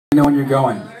You know when you're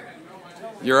going.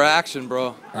 Your action,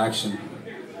 bro. Action.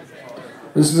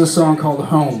 This is a song called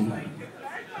Home.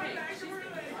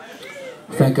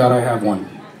 Thank God I have one.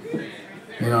 You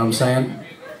know what I'm saying?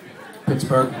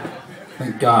 Pittsburgh,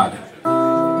 thank God.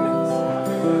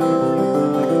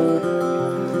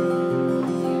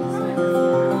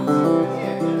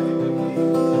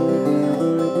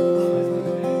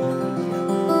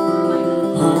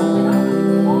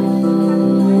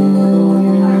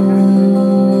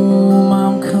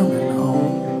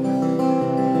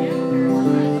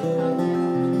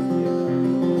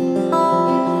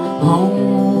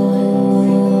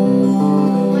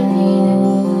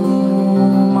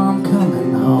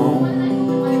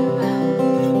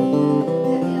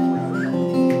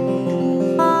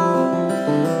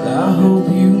 I hope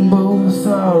you both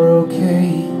are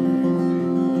okay.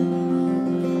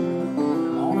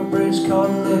 On a bridge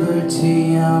called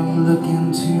Liberty, I'm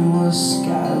looking to a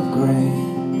sky of gray.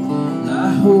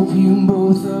 I hope you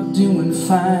both are doing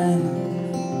fine.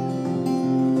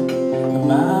 A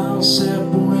mile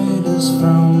separate us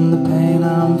from the pain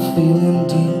I'm feeling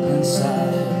deep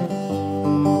inside.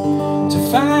 To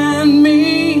find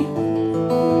me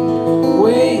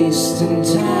wasting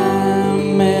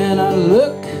time, and I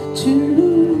look to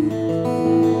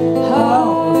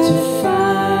how to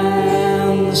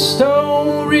find the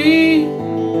story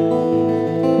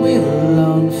will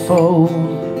unfold.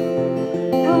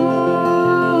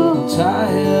 I'm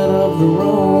tired of the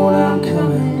road, I'm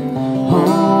coming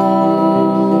home.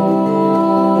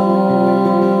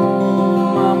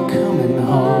 I'm coming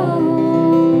home.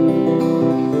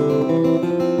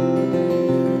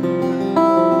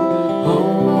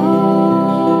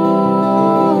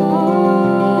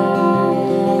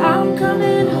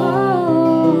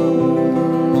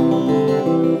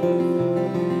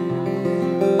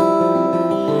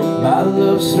 My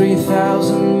love's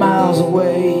 3,000 miles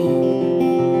away.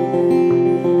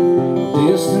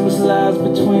 Distance lies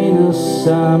between us,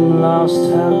 I'm lost,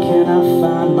 how can I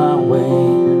find my way?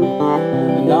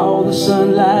 And all the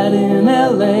sunlight in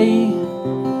LA,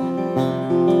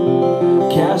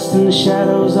 casting the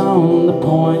shadows on the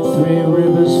point, 3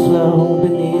 rivers flow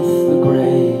beneath the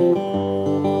gray.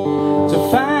 To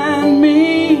find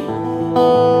me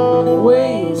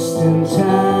wasting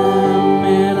time,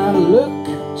 and I look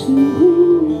to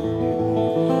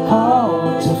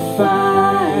how to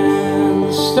find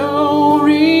the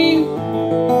story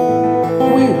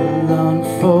will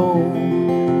unfold.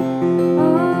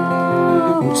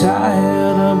 I'm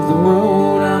tired of the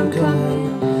road, I'm coming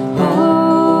home.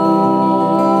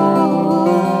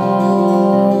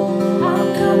 I'm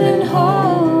coming home.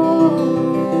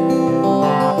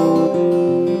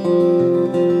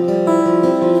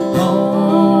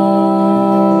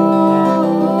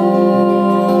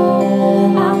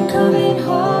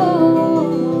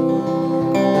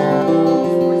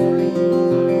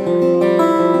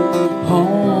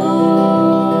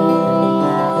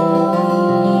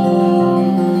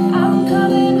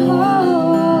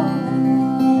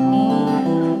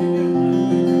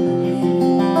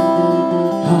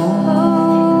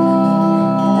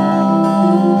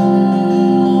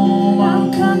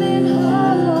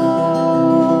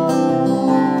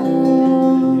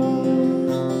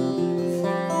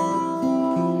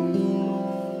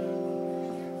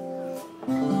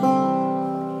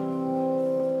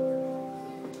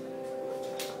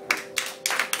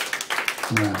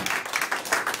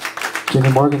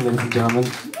 Jenny Morgan, ladies and gentlemen.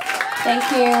 Thank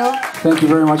you. Thank you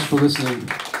very much for listening.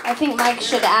 I think Mike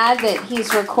should add that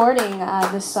he's recording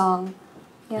this song.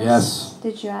 Yes.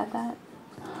 Did you add that?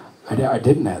 I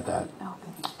didn't add that.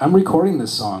 Okay. I'm recording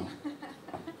this song.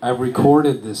 I've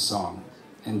recorded this song,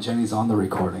 and Jenny's on the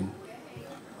recording.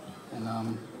 And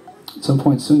at some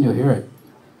point soon you'll hear it.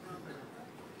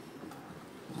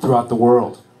 Throughout the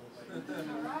world.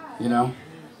 You know?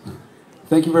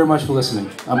 Thank you very much for listening.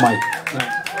 I'm Mike.